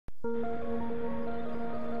Hey everyone,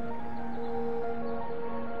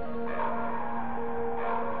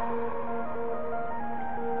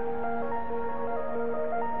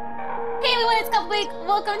 it's CraftGuide.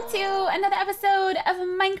 Welcome to another episode of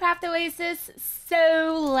Minecraft Oasis.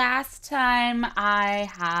 So last time I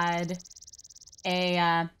had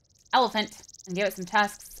a elephant and gave it some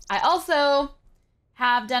tusks. I also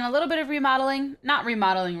have done a little bit of remodeling. Not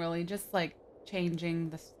remodeling really, just like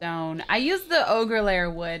changing the stone. I used the ogre layer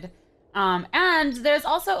wood. And there's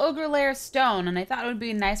also ogre layer stone, and I thought it would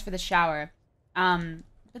be nice for the shower.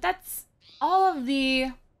 But that's all of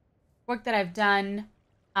the work that I've done.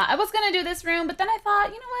 I was going to do this room, but then I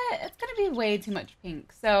thought, you know what? It's going to be way too much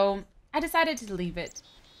pink. So I decided to leave it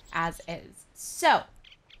as is. So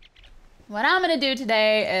what I'm going to do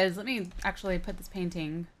today is, let me actually put this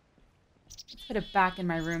painting, let's put it back in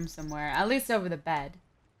my room somewhere, at least over the bed.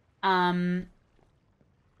 I'm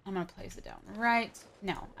going to place it down right.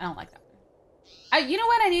 No, I don't like that. You know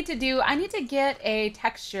what I need to do? I need to get a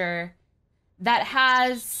texture that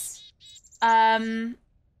has, better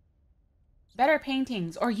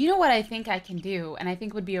paintings. Or you know what I think I can do, and I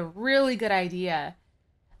think would be a really good idea,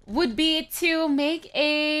 would be to make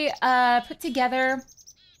a put together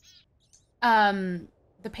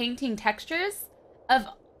the painting textures of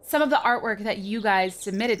some of the artwork that you guys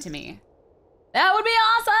submitted to me. That would be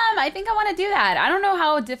awesome. I think I want to do that. I don't know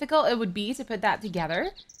how difficult it would be to put that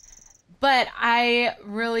together, but I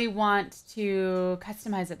really want to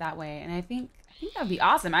customize it that way, and I think that would be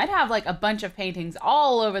awesome. I'd have like a bunch of paintings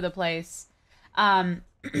all over the place.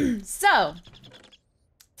 So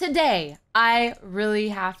today I really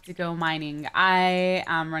have to go mining. I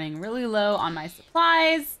am running really low on my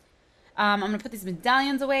supplies. I'm gonna put these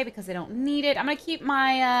medallions away because I don't need it. I'm gonna keep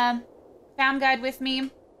my fam guide with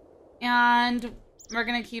me, and we're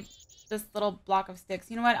gonna keep this little block of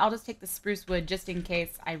sticks. You know what? I'll just take the spruce wood just in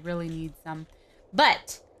case I really need some.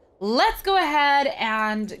 But let's go ahead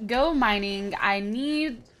and go mining. I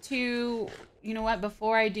need to, you know what,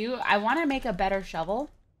 before I do, I want to make a better shovel.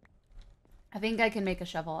 I think I can make a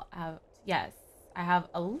shovel out. Yes, I have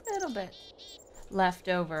a little bit left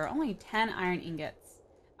over. Only 10 iron ingots.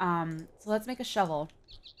 So let's make a shovel.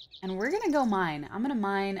 And we're going to go mine. I'm going to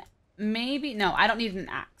mine maybe... No, I don't need an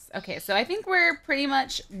axe. Okay, so I think we're pretty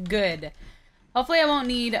much good. Hopefully I won't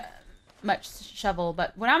need much shovel.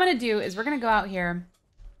 But what I'm going to do is we're going to go out here.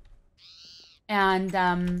 And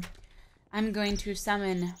I'm going to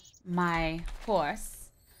summon my horse.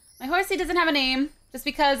 My horsey doesn't have a name, just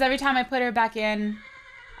because every time I put her back in,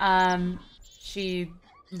 she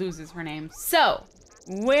loses her name. So,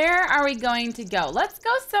 where are we going to go? Let's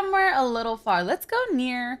go somewhere a little far. Let's go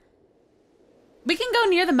near... We can go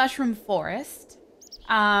near the mushroom forest.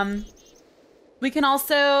 We can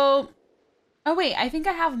also... Oh wait, I think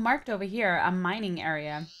I have marked over here a mining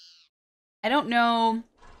area. I don't know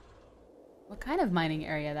what kind of mining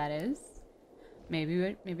area that is.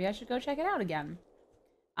 Maybe I should go check it out again.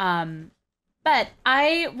 But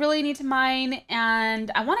I really need to mine, and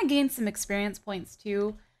I want to gain some experience points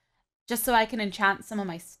too, just so I can enchant some of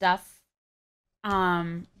my stuff.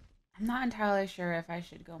 I'm not entirely sure if I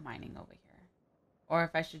should go mining over here, or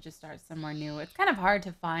if I should just start somewhere new. It's kind of hard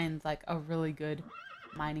to find like a really good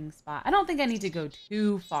mining spot. I don't think I need to go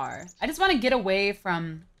too far. I just want to get away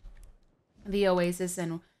from the Oasis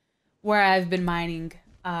and where I've been mining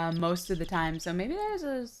most of the time. So maybe there's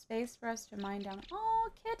a space for us to mine down. Oh,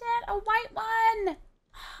 kitten, a white one.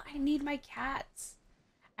 Oh, I need my cats.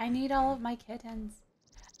 I need all of my kittens.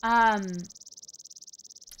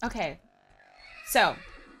 Okay. So,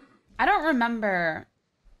 I don't remember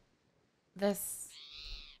this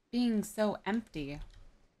being so empty.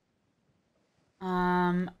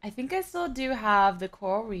 I think I still do have the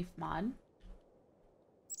CoralReef mod.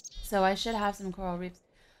 So I should have some coral reefs.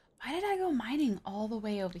 Why did I go mining all the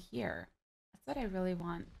way over here? That's what I really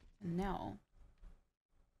want to know.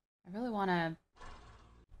 I really want to,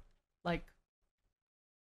 like,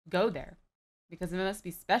 go there. Because it must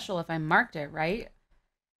be special if I marked it, right?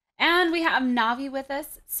 And we have Navi with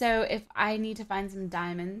us. So if I need to find some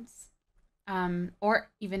diamonds, or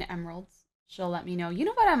even emeralds, she'll let me know. You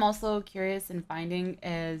know what I'm also curious in finding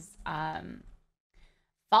is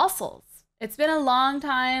fossils. It's been a long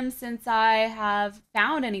time since I have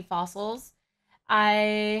found any fossils.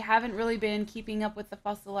 I haven't really been keeping up with the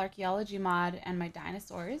fossil archaeology mod and my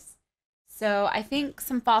dinosaurs. So I think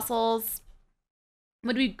some fossils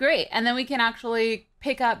would be great. And then we can actually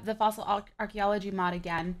pick up the fossil archaeology mod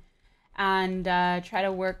again and try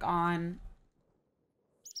to work on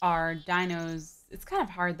our dinos. It's kind of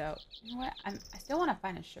hard though. You know what? I still want to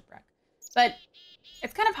find a shipwreck. But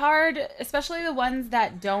it's kind of hard, especially the ones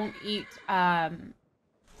that don't eat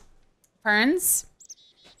ferns.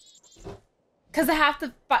 Because I have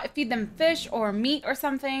to feed them fish or meat or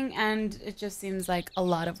something, and it just seems like a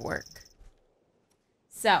lot of work.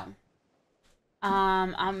 So,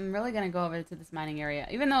 I'm really going to go over to this mining area,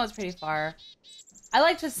 even though it's pretty far. I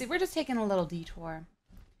like to see, we're just taking a little detour.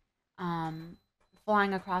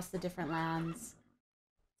 Flying across the different lands.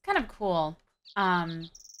 It's kind of cool. I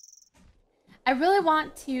really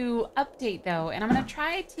want to update, though, and I'm going to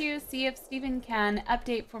try to see if Steven can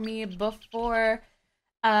update for me before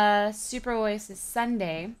Super Oasis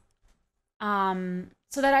Sunday, so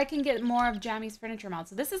that I can get more of Jammy's furniture mod.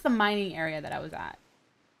 So this is the mining area that I was at.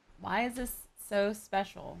 Why is this so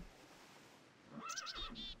special?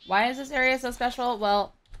 Why is this area so special?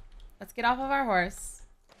 Well, let's get off of our horse,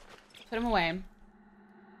 put him away,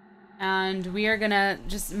 and we are gonna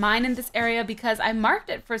just mine in this area because I marked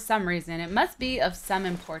it for some reason. It must be of some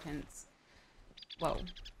importance. Whoa.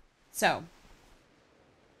 So,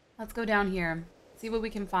 let's go down here. See what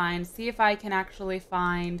we can find. See if I can actually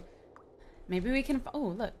find... Maybe we can... Oh,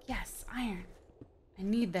 look. Yes, iron. I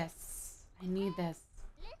need this. I need this.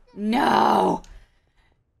 No!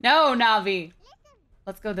 No, Navi!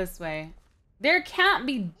 Let's go this way. There can't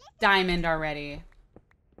be diamond already.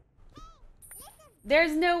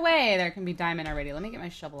 There's no way there can be diamond already. Let me get my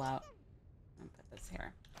shovel out. I'll put this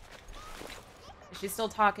here. Is she still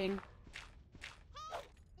talking?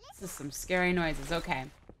 This is some scary noises. Okay.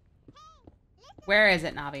 Where is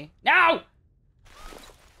it, Navi? No!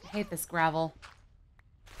 I hate this gravel.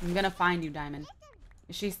 I'm gonna find you, Diamond.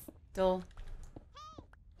 Is she still...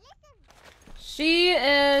 She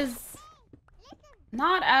is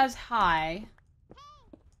not as high.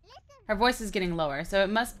 Her voice is getting lower, so it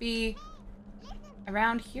must be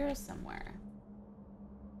around here somewhere.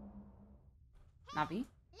 Navi?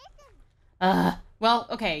 Well,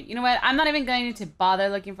 okay. You know what? I'm not even going to bother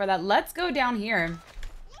looking for that. Let's go down here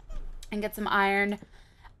and get some iron.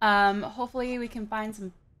 Hopefully we can find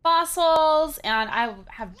some fossils. And I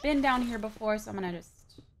have been down here before, so I'm gonna just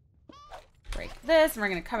break this, and we're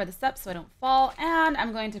gonna cover this up so I don't fall. And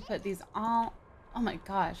I'm going to put these all... Oh my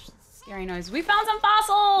gosh, scary noise. We found some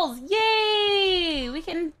fossils! Yay! We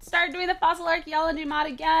can start doing the fossil archaeology mod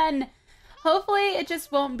again. Hopefully it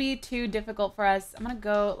just won't be too difficult for us. I'm gonna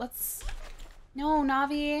go, let's... No,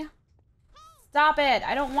 Navi. Stop it.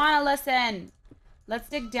 I don't want to listen. Let's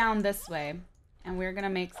dig down this way. And we're gonna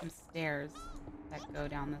make some stairs that go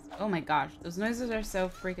down this. Oh my gosh, those noises are so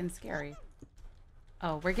freaking scary.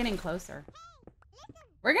 Oh, we're getting closer.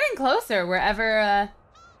 We're getting closer wherever,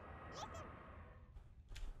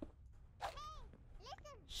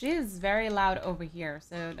 She is very loud over here,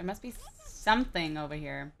 so there must be something over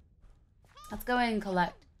here. Let's go ahead and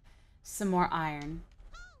collect some more iron.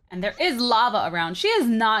 And there is lava around. She is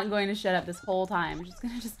not going to shut up this whole time. She's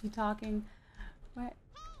gonna just be talking. What?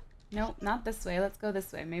 Nope, not this way. Let's go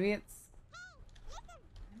this way. Maybe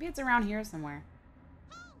it's around here somewhere.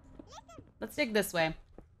 Let's dig this way.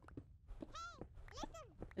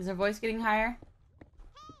 Is her voice getting higher?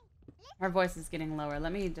 Her voice is getting lower.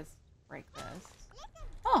 Let me just break this.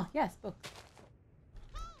 Oh, yes, book.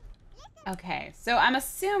 Okay, so I'm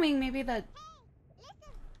assuming maybe the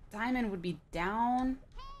diamond would be down.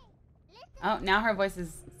 Oh, now her voice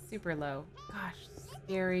is super low. Gosh,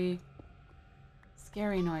 scary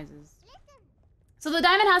noises. So the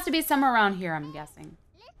diamond has to be somewhere around here, I'm guessing.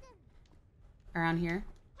 Around here.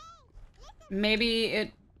 Maybe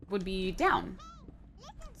it would be down.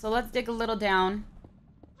 So let's dig a little down.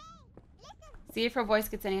 See if her voice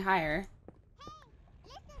gets any higher.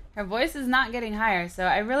 Her voice is not getting higher, so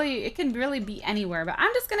it can really be anywhere. But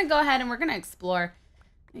I'm just gonna go ahead and we're gonna explore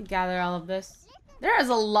and gather all of this. There is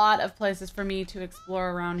a lot of places for me to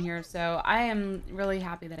explore around here, so I am really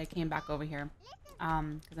happy that I came back over here.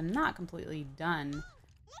 Because I'm not completely done.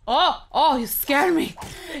 Oh, you scared me!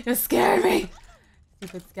 You scared me!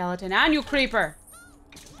 Stupid skeleton. And you creeper!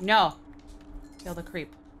 No. Kill the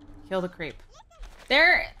creep. Kill the creep.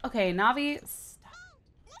 There... Okay, Navi... Stop.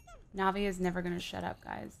 Navi is never gonna shut up,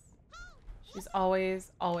 guys. She's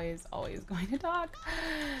always going to talk.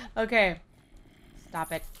 Okay.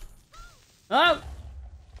 Stop it. Oh!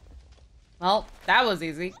 Well, that was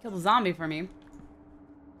easy. Kill the zombie for me.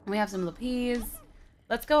 We have some lapis.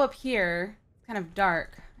 Let's go up here. It's kind of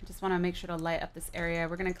dark. I just want to make sure to light up this area.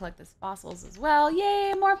 We're going to collect these fossils as well.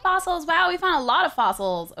 Yay, more fossils. Wow, we found a lot of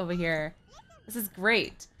fossils over here. This is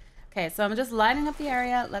great. Okay, so I'm just lighting up the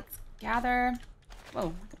area. Let's gather...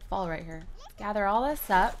 Whoa, I could fall right here. Let's gather all this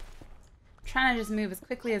up. I'm trying to just move as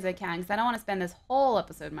quickly as I can because I don't want to spend this whole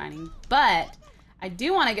episode mining. But I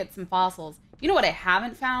do want to get some fossils. You know what I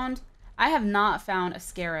haven't found? I have not found a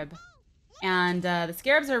scarab. And the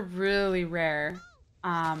scarabs are really rare.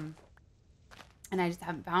 and I just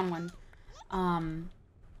haven't found one. And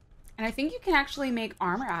I think you can actually make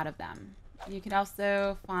armor out of them. You could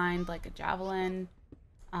also find like a javelin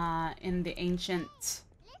in the ancient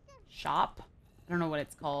shop. I don't know what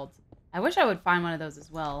it's called. I wish I would find one of those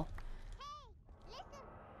as well.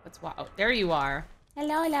 What's wow? Oh, there you are.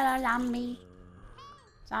 Hello, little zombie.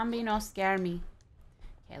 Zombie, no scare me.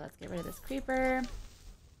 Okay, let's get rid of this creeper.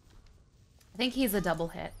 I think he's a double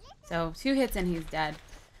hit. So 2 hits and he's dead.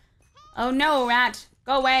 Oh no, rat!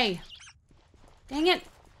 Go away! Dang it!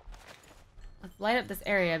 Let's light up this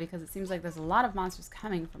area because it seems like there's a lot of monsters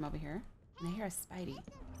coming from over here. And I hear a Spidey.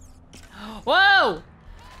 Whoa!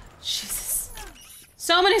 Jesus.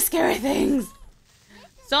 So many scary things!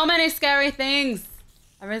 So many scary things!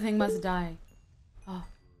 Everything must die. Oh,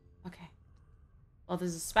 okay. Well,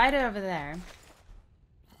 there's a spider over there.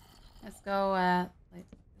 Let's go, like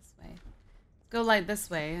this way. Let's go like this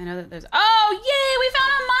way. I know that there's... Oh, yay! We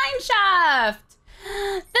found a mine shaft!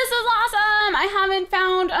 This is awesome! I haven't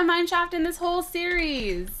found a mine shaft in this whole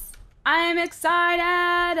series. I'm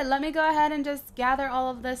excited! Let me go ahead and just gather all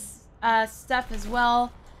of this stuff as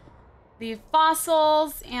well. The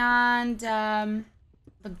fossils and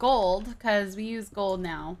the gold, because we use gold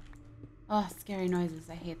now. Oh, scary noises.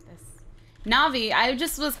 I hate this. Navi, I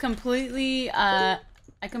just was completely, I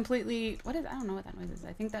don't know what that noise is.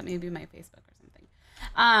 I think that may be my Facebook or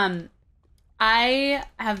something. I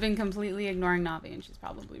have been completely ignoring Navi, and she's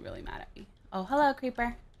probably really mad at me. Oh, hello,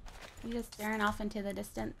 creeper. You just staring off into the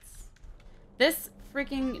distance. This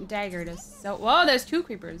freaking dagger does so... Whoa, there's 2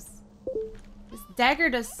 creepers. This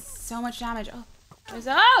dagger does so much damage. Oh, there's...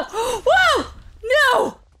 Oh! Whoa!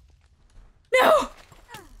 No! No!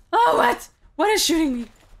 Oh, what? What is shooting me?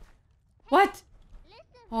 What?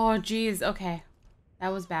 Oh, geez. Okay.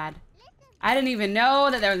 That was bad. I didn't even know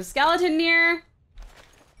that there was a skeleton near.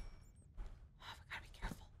 Oh, we gotta be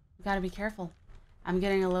careful. We gotta be careful. I'm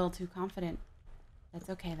getting a little too confident. That's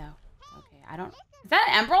okay, though. Okay, I don't... Is that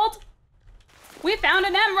an emerald? We found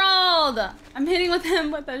an emerald! I'm hitting with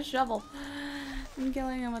him with a shovel. I'm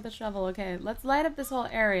killing him with a shovel. Okay, let's light up this whole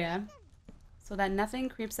area so that nothing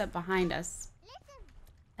creeps up behind us.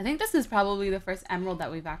 I think this is probably the first emerald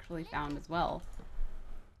that we've actually found as well.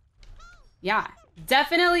 Yeah,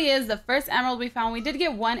 definitely is the first emerald we found. We did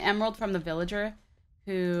get 1 emerald from the villager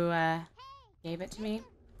who gave it to me.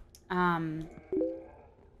 Oh,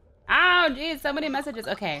 geez, so many messages.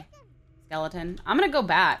 Okay, skeleton. I'm gonna go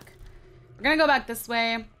back. We're gonna go back this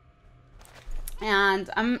way. And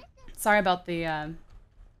I'm sorry about the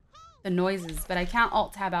noises, but I can't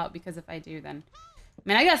alt-tab out because if I do, then... I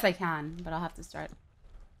mean, I guess I can, but I'll have to start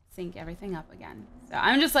sync everything up again. So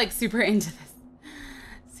I'm just like super into this.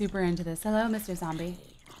 Super into this. Hello, Mr. Zombie.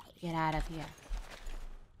 Get out of here.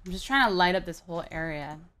 I'm just trying to light up this whole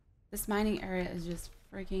area. This mining area is just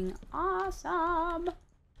freaking awesome.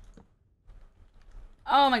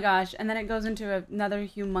 Oh my gosh. And then it goes into another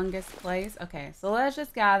humongous place. Okay, so let's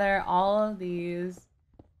just gather all of these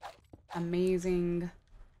amazing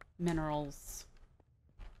minerals.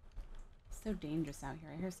 It's so dangerous out here.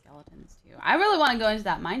 I hear skeletons too. I really want to go into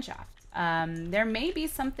that mine shaft. There may be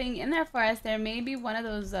something in there for us. There may be one of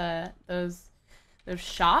those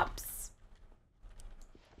shops.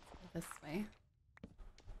 This way.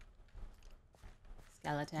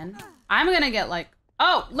 Skeleton. I'm gonna get like...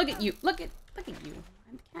 Oh, look at you. Look at you.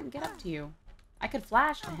 I can't get up to you. I could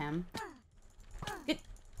flash to him. Get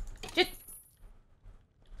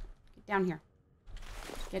down here.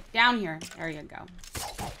 Get down here. There you go.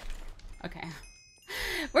 Okay.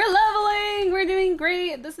 We're leveling! We're doing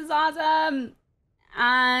great! This is awesome!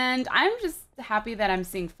 And I'm just happy that I'm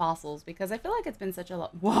seeing fossils because I feel like it's been such a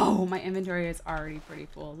lot. Whoa, my inventory is already pretty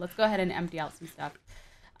full. Let's go ahead and empty out some stuff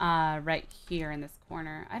right here in this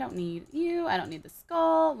corner. I don't need you. I don't need the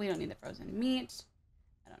skull. We don't need the frozen meat.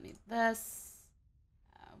 I don't need this.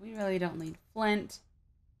 We really don't need flint.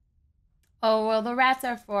 Oh, well, the rats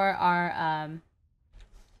are for our...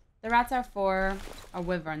 The rats are for our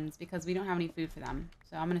wyverns because we don't have any food for them.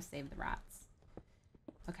 So I'm going to save the rats.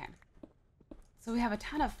 Okay. So we have a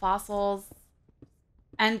ton of fossils.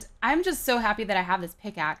 And I'm just so happy that I have this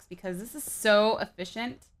pickaxe because this is so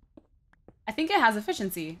efficient. I think it has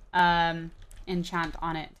efficiency enchant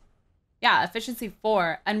on it. Yeah, efficiency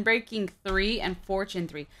 4, unbreaking 3, and fortune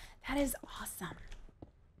 3. That is awesome.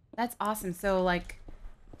 That's awesome. So like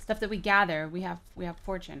stuff that we gather, we have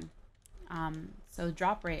fortune. So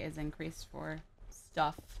drop rate is increased for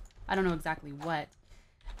stuff. I don't know exactly what.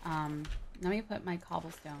 Let me put my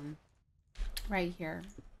cobblestone right here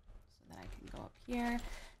so that I can go up here.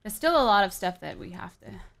 There's still a lot of stuff that we have to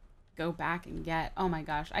go back and get. Oh my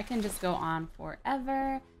gosh, I can just go on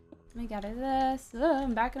forever Let me gather this.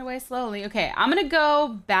 I'm backing away slowly. Okay, I'm gonna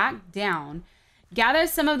go back down, gather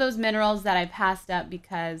some of those minerals that I passed up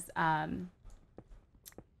because there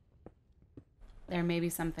may be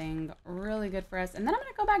something really good for us. And then I'm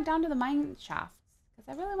gonna go back down to the mine shafts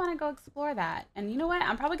because I really want to go explore that. And you know what?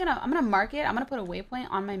 I'm gonna mark it. I'm gonna put a waypoint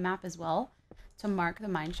on my map as well to mark the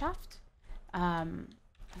mine shaft.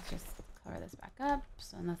 Let's just cover this back up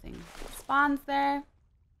so nothing spawns there.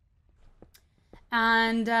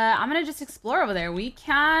 And I'm gonna just explore over there. We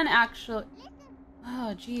can actually,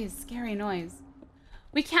 oh geez, scary noise.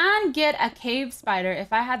 We can get a cave spider.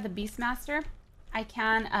 If I had the Beastmaster, I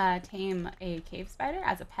can tame a cave spider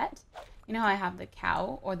as a pet. You know how I have the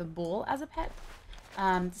cow or the bull as a pet?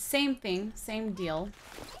 Same thing, same deal.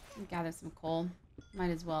 Gather some coal.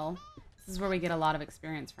 Might as well. This is where we get a lot of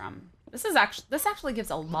experience from. This actually gives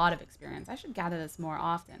a lot of experience. I should gather this more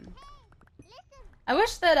often. I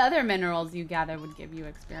wish that other minerals you gather would give you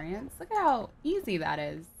experience. Look at how easy that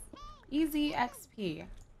is. Easy XP.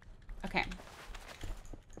 Okay.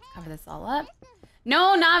 Cover this all up.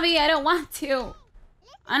 No, Navi, I don't want to.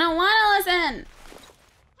 I don't want to listen.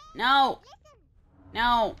 No.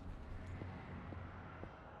 No.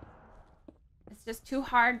 It's just too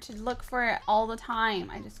hard to look for it all the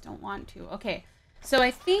time. I just don't want to. Okay. So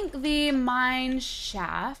I think the mine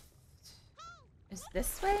shaft is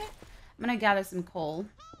this way. I'm gonna gather some coal,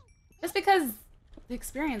 just because the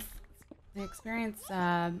experience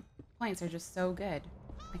points are just so good.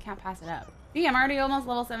 I can't pass it up. See, I'm already almost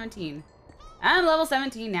level 17. I'm level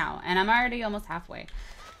 17 now, and I'm already almost halfway.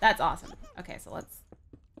 That's awesome. Okay, so let's.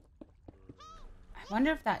 I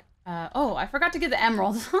wonder if that. Oh, I forgot to get the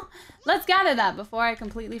emerald. Let's gather that before I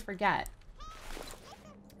completely forget.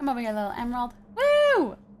 Come over here, little emerald.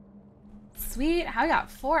 Woo! Sweet. How I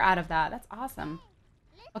got 4 out of that. That's awesome.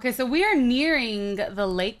 Okay, so we are nearing the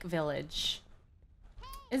lake village.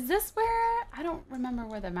 Is this where... I don't remember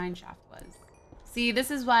where the mine shaft was. See, this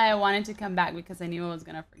is why I wanted to come back, because I knew I was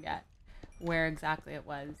going to forget where exactly it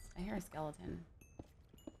was. I hear a skeleton.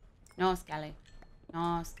 No skeleton.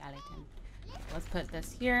 No skeleton. Okay, let's put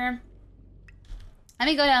this here. Let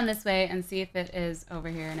me go down this way and see if it is over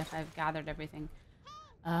here and if I've gathered everything.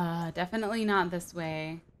 Definitely not this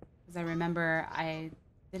way, because I remember I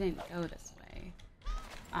didn't go this way.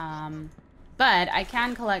 But I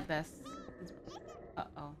can collect this.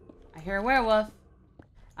 Uh-oh. I hear a werewolf.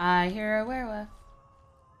 I hear a werewolf.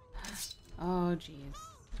 Oh, jeez.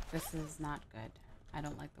 This is not good. I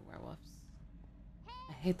don't like the werewolves.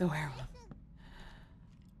 I hate the werewolves.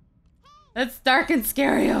 It's dark and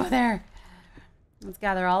scary over there. Let's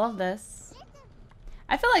gather all of this.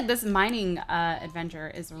 I feel like this mining adventure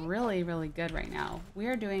is really, really good right now. We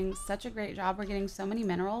are doing such a great job. We're getting so many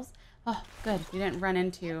minerals. Oh, good. We didn't run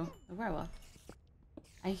into the werewolf.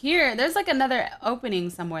 I hear... There's like another opening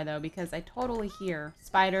somewhere, though, because I totally hear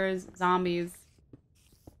spiders, zombies.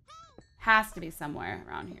 Has to be somewhere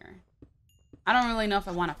around here. I don't really know if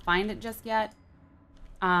I want to find it just yet.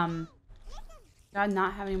 Do I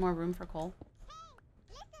not have any more room for coal?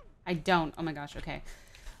 I don't. Oh my gosh, okay.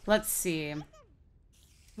 Let's see.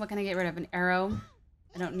 What can I get rid of? An arrow.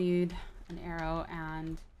 I don't need an arrow,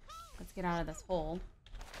 and let's get out of this hole.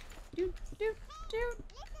 Doot, doot, doot,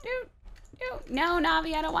 doot, doot. No,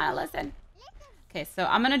 Navi, I don't want to listen. Okay, so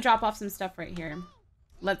I'm going to drop off some stuff right here.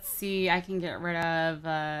 Let's see, I can get rid of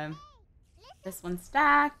this one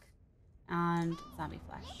stack and zombie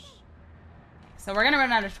flesh. Okay, so we're going to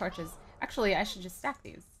run out of torches. Actually, I should just stack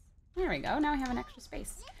these. There we go. Now we have an extra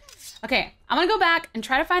space. Okay, I'm going to go back and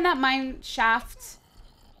try to find that mine shaft.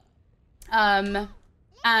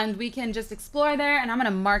 And we can just explore there, and I'm going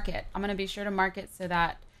to mark it. I'm going to be sure to mark it so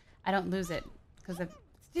that I don't lose it. Because if...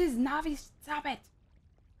 Jeez, Navi, stop it.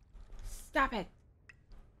 Stop it.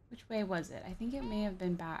 Which way was it? I think it may have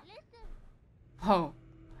been back. Whoa.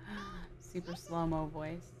 Super slow-mo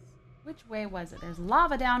voice. Which way was it? There's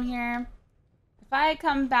lava down here. If I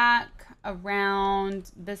come back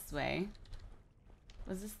around this way.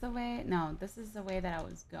 Was this the way? No, this is the way that I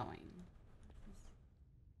was going.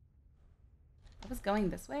 I was going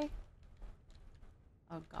this way?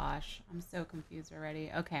 Oh gosh, I'm so confused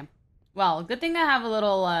already. Okay. Well, good thing I have a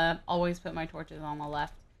little always put my torches on the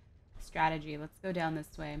left strategy. Let's go down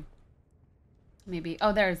this way. Maybe,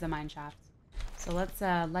 oh, there's the mine shaft. So let's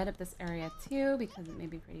light up this area too, because it may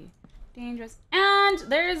be pretty dangerous. And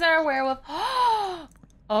there's our werewolf.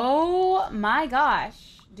 Oh my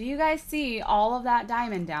gosh. Do you guys see all of that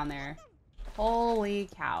diamond down there? Holy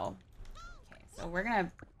cow. Okay, so we're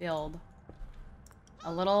gonna build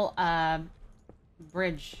a little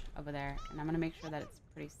bridge over there, and I'm gonna make sure that it's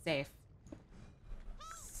pretty safe.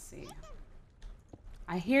 Let's see.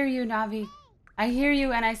 I hear you, Navi. I hear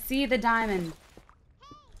you and I see the diamond.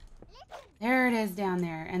 There it is down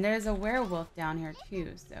there. And there's a werewolf down here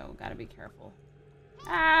too, so gotta be careful.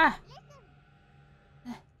 Ah!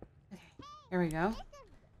 Okay, here we go.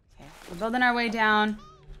 Okay, we're building our way down.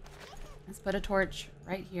 Let's put a torch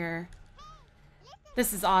right here.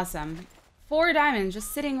 This is awesome. 4 diamonds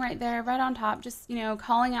just sitting right there, right on top, just, you know,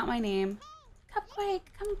 calling out my name. Cupquake,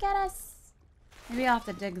 come get us. Maybe I'll have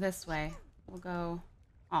to dig this way. We'll go...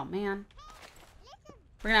 Oh, man.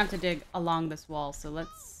 We're gonna have to dig along this wall, so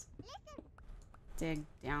let's dig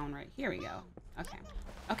down right here. We go. Okay.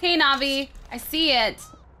 Okay, Navi. I see it.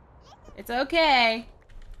 It's okay.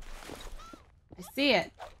 I see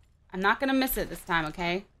it. I'm not gonna miss it this time,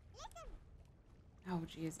 okay? Oh,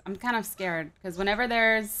 jeez. I'm kind of scared, because whenever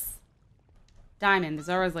there's diamond, there's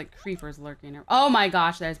always, like, creepers lurking. Oh, my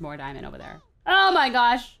gosh, there's more diamond over there. Oh, my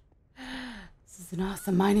gosh. This is an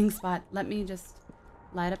awesome mining spot. Let me just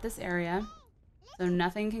light up this area so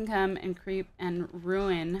nothing can come and creep and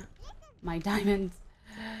ruin my diamonds.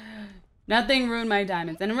 Nothing ruined my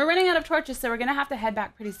diamonds. And we're running out of torches, so we're going to have to head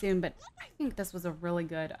back pretty soon. But I think this was a really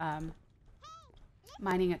good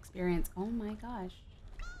mining experience. Oh, my gosh.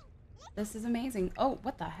 This is amazing. Oh,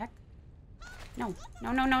 what the heck? No.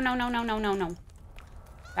 No, no, no, no, no, no, no, no, no.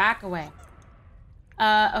 Back away.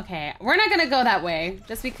 Okay. We're not gonna go that way.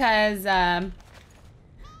 Just because,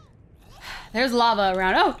 there's lava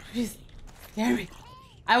around. Oh, jeez. Scare me.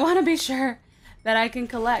 I want to be sure that I can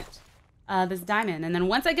collect, this diamond. And then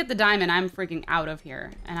once I get the diamond, I'm freaking out of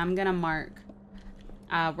here. And I'm gonna mark.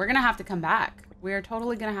 We're gonna have to come back. We're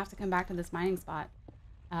totally gonna have to come back to this mining spot.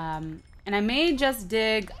 And I may just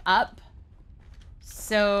dig up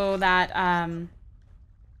so that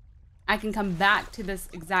I can come back to this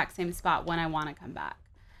exact same spot when I want to come back.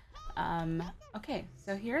 Okay,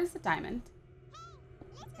 so here's the diamond.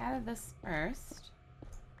 Let's gather this first.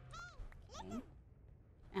 Okay.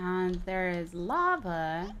 And there is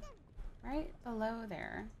lava right below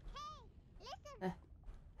there. Okay.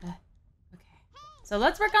 So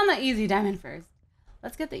let's work on the easy diamond first.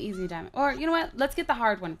 Let's get the easy diamond. Or, you know what? Let's get the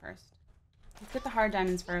hard one first. Let's get the hard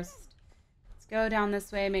diamonds first. Let's go down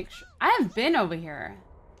this way. Make sure... I have been over here.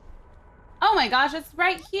 Oh my gosh, it's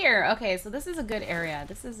right here. Okay, so this is a good area.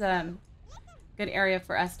 This is a good area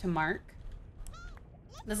for us to mark.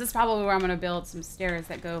 This is probably where I'm going to build some stairs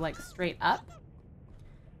that go, like, straight up.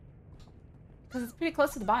 Because it's pretty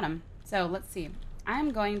close to the bottom. So, let's see.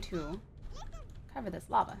 I'm going to cover this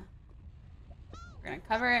lava. We're going to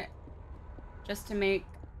cover it just to make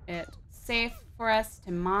it safe for us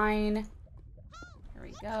to mine. Here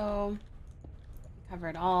we go. Cover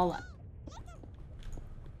it all up.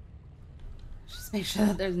 Just make sure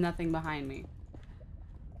that there's nothing behind me.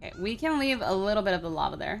 Okay, we can leave a little bit of the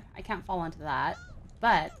lava there. I can't fall into that.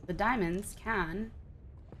 But the diamonds can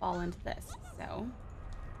fall into this. So,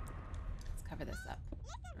 let's cover this up.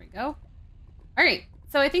 There we go. Alright,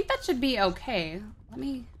 so I think that should be okay. Let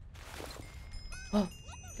me... Oh,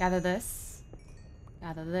 gather this.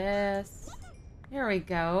 Gather this. Here we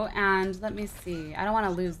go. And let me see. I don't want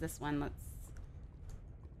to lose this one. Let's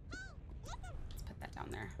put that down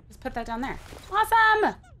there. Just put that down there.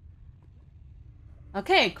 Awesome!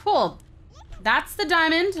 Okay, cool. That's the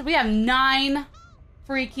diamond. We have 9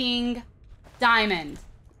 freaking diamond.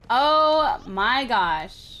 Oh my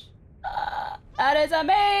gosh. That is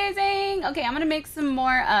amazing. Okay, I'm gonna make some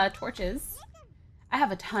more torches. I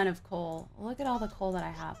have a ton of coal. Look at all the coal that I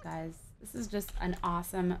have, guys. This is just an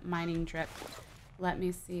awesome mining trip. Let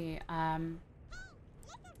me see.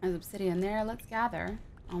 There's obsidian there. Let's gather.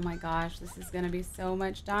 Oh my gosh, this is gonna be so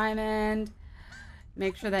much diamond.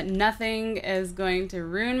 Make sure that nothing is going to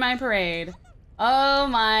ruin my parade. Oh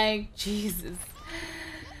my Jesus.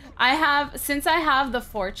 Since I have the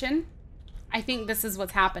fortune, I think this is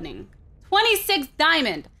what's happening. 26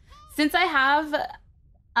 diamond. Since I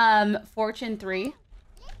have fortune 3,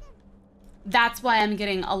 that's why I'm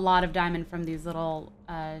getting a lot of diamond from these little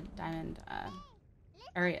diamond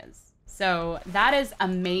areas. So that is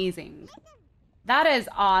amazing. That is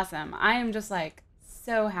awesome. I am just like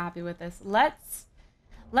so happy with this. Let's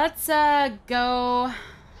go.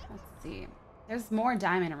 Let's see. There's more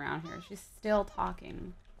diamond around here. She's still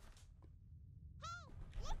talking.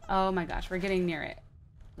 Oh my gosh, we're getting near it.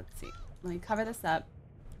 Let's see. Let me cover this up.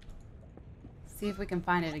 See if we can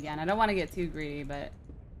find it again. I don't want to get too greedy, but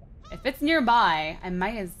if it's nearby, I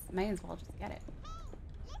might as well just get it.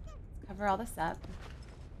 Let's cover all this up.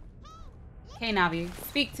 Okay, Navi,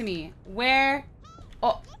 speak to me. Where?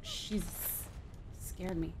 Oh, Jesus.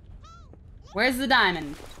 Scared me. Where's the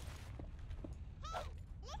diamond?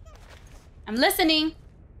 I'm listening.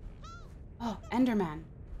 Oh, Enderman.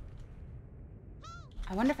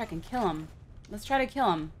 I wonder if I can kill him. Let's try to kill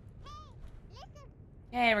him.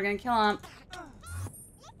 Okay, we're gonna kill him.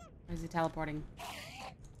 Where's he teleporting?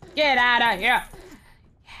 Get out of here!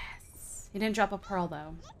 Yes. He didn't drop a pearl,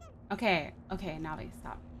 though. Okay, okay, Navi,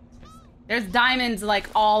 stop. Seriously. There's diamonds, like,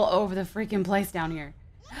 all over the freaking place down here.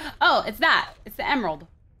 Oh, it's that. It's the emerald.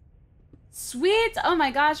 Sweet! Oh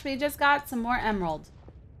my gosh, we just got some more emerald.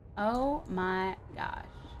 Oh my gosh.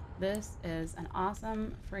 This is an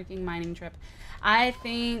awesome freaking mining trip. I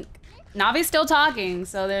think Navi's still talking,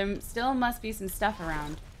 so there still must be some stuff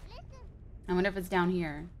around. I wonder if it's down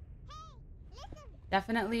here.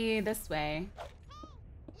 Definitely this way.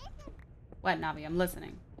 What, Navi? I'm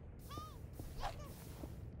listening.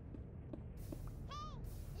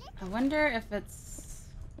 I wonder if it's...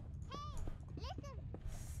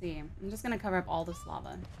 Let's see. I'm just gonna cover up all this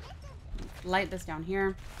lava. Light this down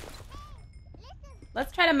here.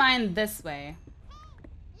 Let's try to mine this way.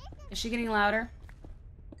 Is she getting louder?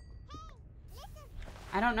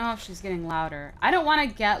 I don't know if she's getting louder. I don't want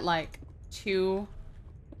to get, like, too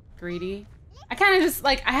greedy. I kind of just,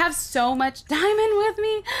 like, I have so much diamond with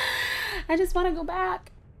me. I just want to go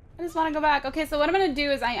back. I just want to go back. Okay, so what I'm going to do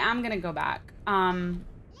is I am going to go back. I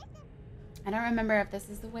don't remember if this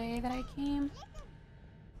is the way that I came.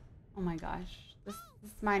 Oh my gosh. This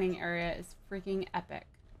mining area is freaking epic.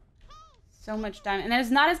 So much diamond. And there's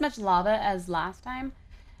not as much lava as last time.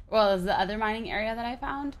 Well, as the other mining area that I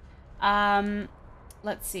found.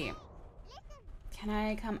 Let's see. Can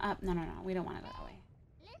I come up? No, no, no. We don't want to go that way.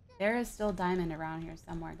 There is still diamond around here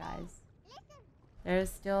somewhere, guys. There's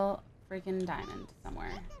still freaking diamond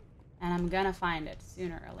somewhere. And I'm gonna find it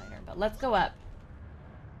sooner or later. But let's go up.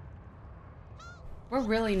 We're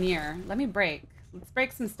really near. Let me break. Let's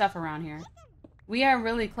break some stuff around here. We are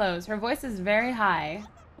really close. Her voice is very high.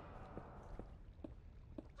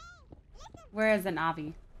 Where is it,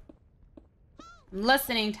 Navi? I'm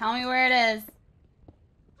listening. Tell me where it is.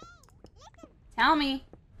 Tell me.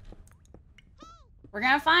 We're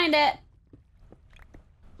gonna find it.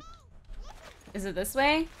 Is it this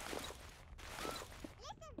way?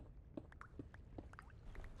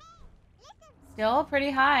 Still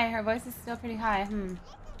pretty high. Her voice is still pretty high.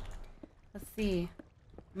 Let's see.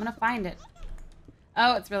 I'm gonna find it.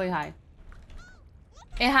 Oh, it's really high.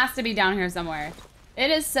 It has to be down here somewhere. It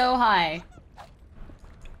is so high.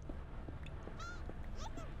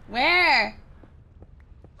 Where?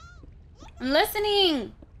 I'm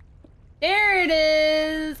listening. There it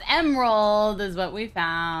is. Emerald is what we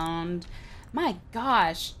found. My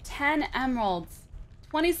gosh, 10 emeralds,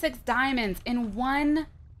 26 diamonds in one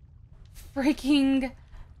freaking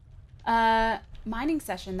mining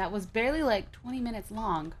session that was barely like 20 minutes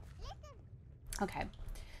long. Okay,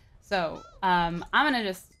 so I'm gonna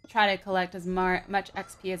just try to collect as much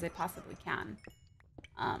XP as I possibly can.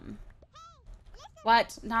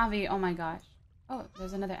 What? Navi, oh my gosh. Oh,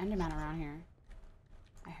 there's another Enderman around here.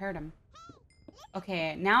 I heard him.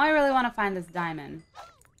 Okay, now I really want to find this diamond.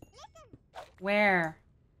 Where?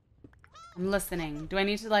 I'm listening. Do I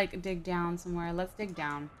need to, like, dig down somewhere? Let's dig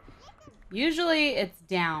down. Usually it's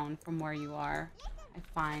down from where you are, I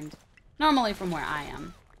find. Normally from where I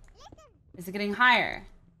am. Is it getting higher?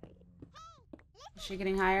 Is she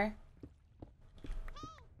getting higher?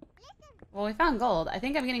 Well, we found gold. I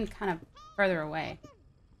think I'm getting kind of further away.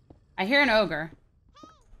 I hear an ogre.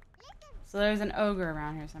 So there's an ogre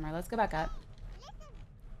around here somewhere. Let's go back up.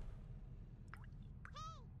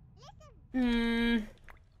 There's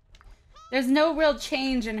no real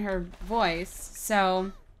change in her voice,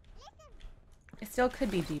 so it still could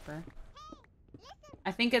be deeper.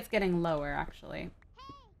 I think it's getting lower, actually.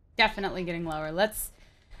 Definitely getting lower. Let's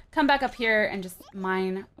come back up here and just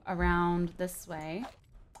mine around this way.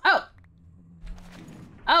 Oh!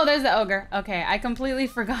 Oh, there's the ogre. Okay, I completely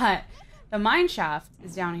forgot. The mine shaft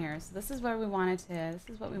is down here, so this is where we wanted to. This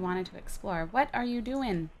is what we wanted to explore. What are you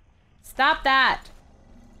doing? Stop that!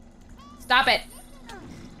 Stop it!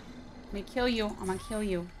 Let me kill you. I'm gonna kill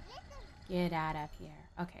you. Get out of here.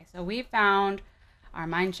 Okay, so we found our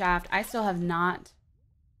mine shaft. I still have not.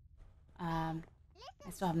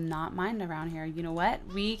 Mined around here. You know what?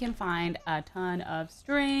 We can find a ton of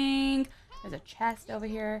string. There's a chest over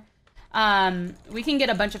here. We can get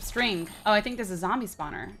a bunch of string. Oh, I think there's a zombie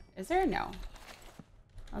spawner. Is there? No.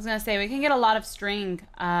 I was gonna say, we can get a lot of string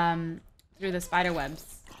through the spider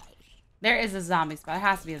webs. There is a zombie spawner. There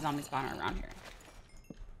has to be a zombie spawner around here.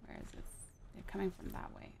 Where is it? They're coming from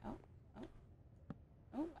that way.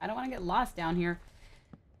 Oh, I don't want to get lost down here.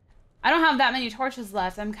 I don't have that many torches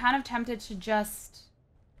left. I'm kind of tempted to just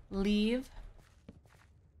leave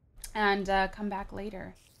and come back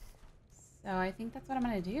later. So I think that's what I'm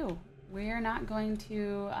gonna do. We're not going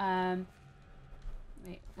to,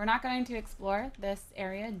 Wait, we're not going to explore this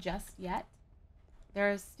area just yet.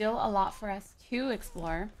 There's still a lot for us to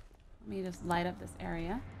explore. Let me just light up this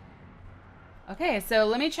area. Okay, so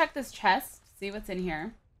let me check this chest, see what's in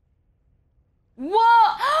here.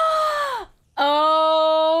 Whoa!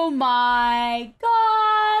 Oh my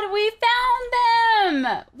god! We found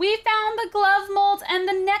them! We found the glove mold and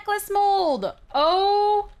the necklace mold!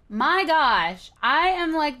 Oh my gosh. I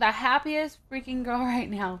am like the happiest freaking girl right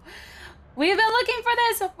now. We've been looking for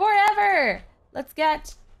this forever! Let's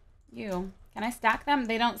get you. Can I stack them?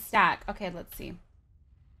 They don't stack. Okay, let's see.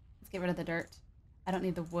 Let's get rid of the dirt. I don't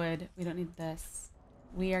need the wood. We don't need this.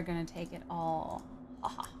 We are gonna take it all.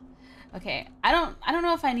 Aha. Okay, I don't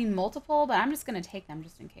know if I need multiple, but I'm just gonna take them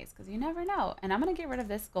just in case, because you never know. And I'm gonna get rid of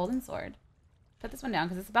this golden sword. Put this one down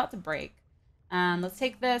because it's about to break. Let's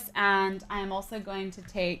take this, and I'm also going to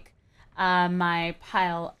take my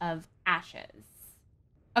pile of ashes.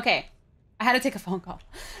 Okay, I had to take a phone call.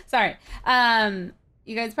 Sorry.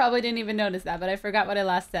 You guys probably didn't even notice that, but I forgot what I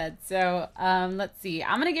last said. So let's see.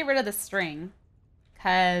 I'm gonna get rid of the string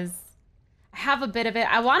because I have a bit of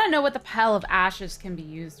it. I want to know what the pile of ashes can be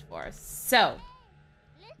used for. So,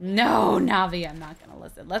 no, Navi, I'm not going to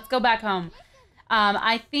listen. Let's go back home.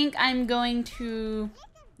 I think I'm going to...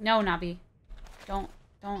 No, Navi. Don't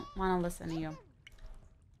want to listen to you.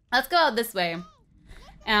 Let's go out this way.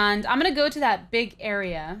 And I'm going to go to that big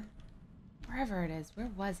area. Wherever it is. Where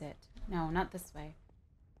was it? No, not this way.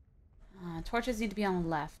 Torches need to be on the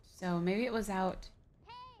left. So maybe it was out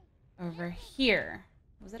over here.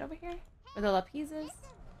 Was it over here? Where the lapis is?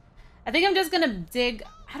 I think I'm just gonna dig.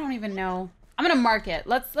 I don't even know. I'm gonna mark it.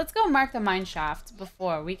 Let's go mark the mine shaft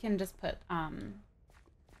before we can just put a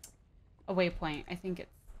waypoint. I think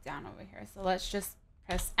it's down over here. So let's just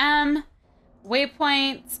press M,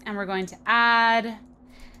 waypoint, and we're going to add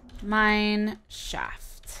mine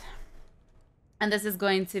shaft. And this is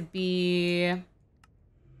going to be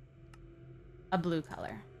a blue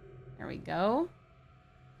color. There we go.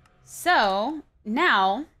 So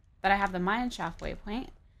now that I have the mine shaft waypoint,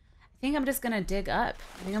 I think I'm just gonna dig up.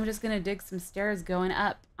 I think I'm just gonna dig some stairs going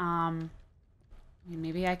up. I mean,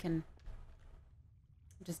 maybe I can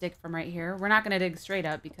just dig from right here. We're not gonna dig straight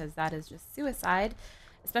up because that is just suicide,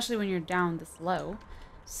 especially when you're down this low.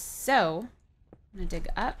 So I'm gonna dig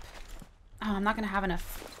up. Oh, I'm not gonna have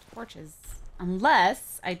enough torches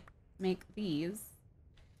unless I make these.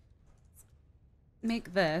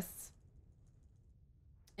 Make this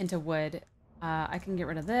into wood. I can get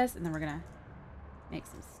rid of this, and then we're gonna make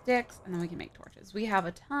some sticks, and then we can make torches. We have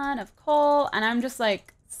a ton of coal, and I'm just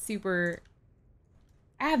like super...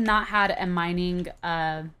 I have not had a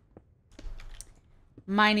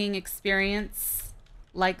mining experience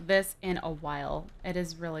like this in a while. It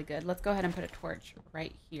is really good. Let's go ahead and put a torch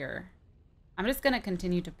right here. I'm just gonna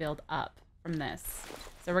continue to build up from this.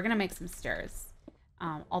 So we're gonna make some stairs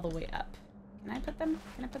all the way up. Can I put them?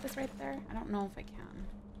 Can I put this right there? I don't know if I can.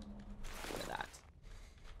 Look at that.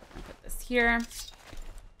 I'm gonna put this here.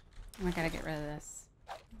 And I gotta get rid of this.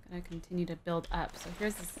 I'm gonna continue to build up. So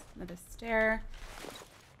here's this another stair.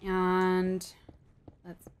 And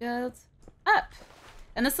let's build up.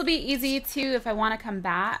 And this will be easy too if I want to come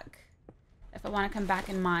back. If I want to come back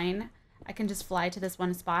and mine, I can just fly to this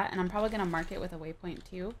one spot, and I'm probably gonna mark it with a waypoint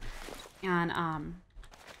too. And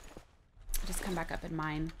just come back up and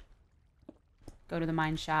mine. Go to the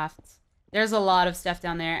mine shaft. There's a lot of stuff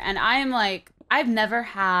down there, and I'm like, I've never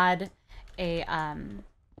had a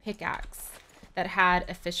pickaxe that had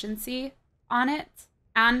efficiency on it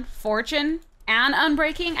and fortune and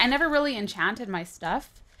unbreaking. I never really enchanted my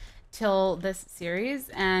stuff till this series,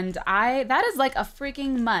 and that is like a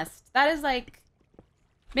freaking must. That is like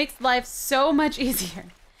makes life so much easier.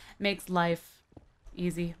 Makes life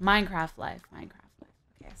easy. Minecraft life.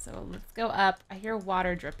 Okay, so let's go up. I hear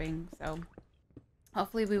water dripping, so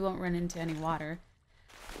hopefully we won't run into any water.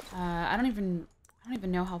 I don't even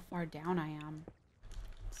know how far down I am.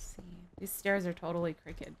 Let's see. These stairs are totally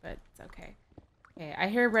crooked, but it's okay. Okay, I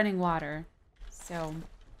hear running water, so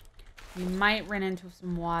we might run into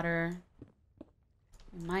some water.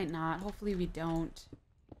 We might not. Hopefully we don't.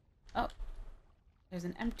 Oh, there's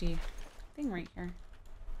an empty thing right here.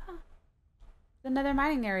 Huh. There's another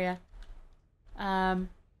mining area.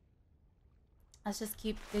 Let's just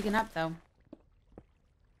keep digging up though.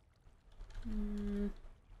 I'm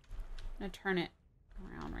gonna turn it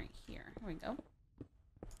around right here. Here we go.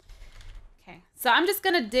 Okay, so I'm just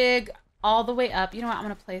gonna dig all the way up. You know what? I'm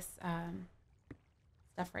gonna place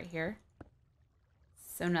stuff right here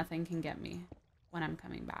so nothing can get me when I'm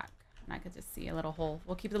coming back. And I could just see a little hole.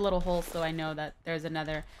 We'll keep the little hole so I know that there's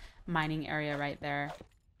another mining area right there.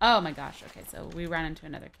 Oh my gosh. Okay, so we ran into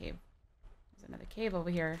another cave. There's another cave over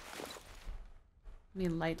here. Let me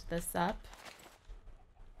light this up.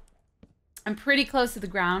 I'm pretty close to the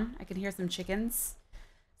ground. I can hear some chickens.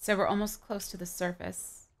 So we're almost close to the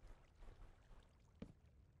surface.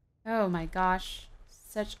 Oh my gosh.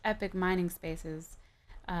 Such epic mining spaces.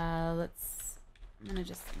 I'm gonna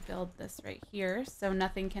just build this right here so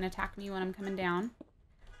nothing can attack me when I'm coming down.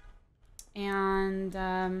 And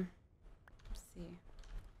let's see.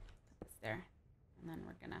 Put this there. And then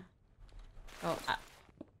we're gonna go up.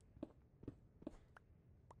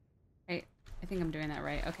 Right. I think I'm doing that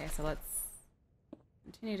right. Okay, so let's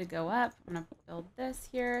continue to go up. I'm gonna build this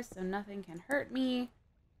here so nothing can hurt me.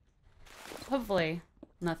 Hopefully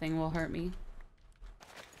nothing will hurt me.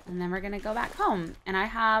 And then we're gonna go back home. And I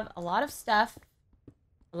have a lot of stuff.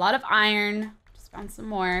 A lot of iron. Just found some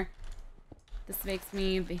more. This makes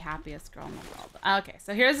me the happiest girl in the world. Okay,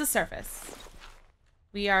 so here's the surface.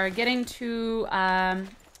 We are getting to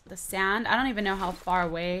the sand. I don't even know how far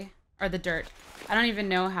away, or the dirt. I don't even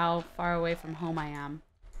know how far away from home I am.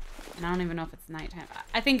 And I don't even know if it's nighttime.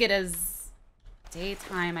 I think it is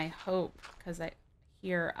daytime, I hope, because I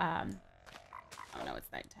hear, oh no,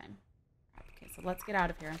 it's nighttime. Okay, so let's get out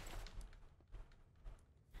of here.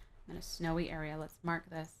 I'm in a snowy area. Let's mark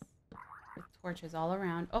this with torches all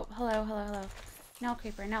around. Oh, hello, hello, hello. No,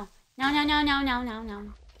 creeper, no. No, no, no, no, no, no,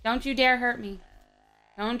 no. Don't you dare hurt me.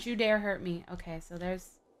 Don't you dare hurt me. Okay, so there's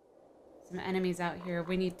some enemies out here.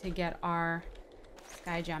 We need to get our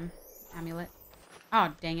sky gem amulet.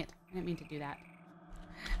 Oh, dang it. I didn't mean to do that.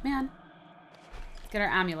 Man. Let's get our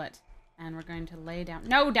amulet. And we're going to lay down.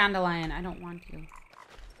 No, dandelion. I don't want to. Okay,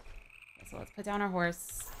 so let's put down our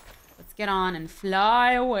horse. Let's get on and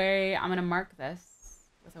fly away. I'm going to mark this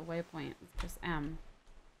with a waypoint. Let's press M.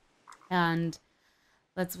 And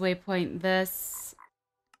let's waypoint this.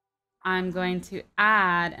 I'm going to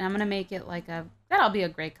add, and I'm going to make it like a, that'll be a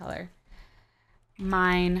gray color.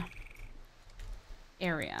 Mine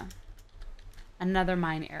area. Another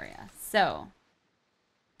mine area. So,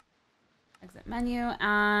 exit menu,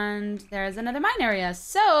 and there's another mine area.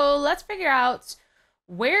 So, let's figure out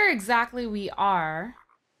where exactly we are.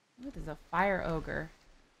 Ooh, there's a fire ogre.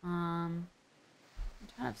 A ton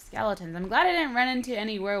of skeletons. I'm glad I didn't run into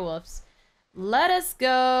any werewolves. Let us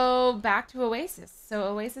go back to Oasis. So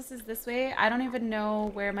Oasis is this way. I don't even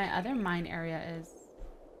know where my other mine area is.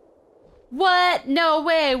 What? No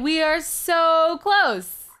way. We are so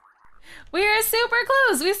close. We are super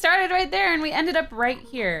close. We started right there and we ended up right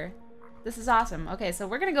here. This is awesome. Okay, so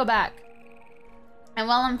we're going to go back. And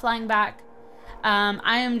while I'm flying back,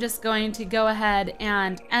 I am just going to go ahead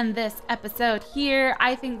and end this episode here.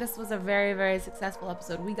 I think this was a very, very successful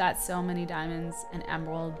episode. We got so many diamonds and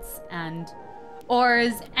emeralds and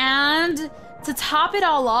ores. And to top it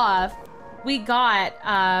all off, we got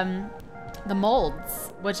the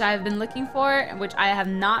molds, which I've been looking for, and which I have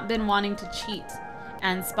not been wanting to cheat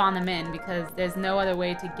and spawn them in because there's no other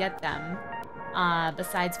way to get them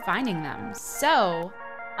besides finding them. So,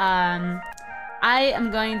 I am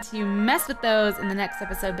going to mess with those in the next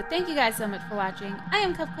episode, but thank you guys so much for watching. I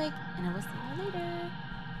am CupQuake, and I will see you later.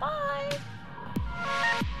 Bye!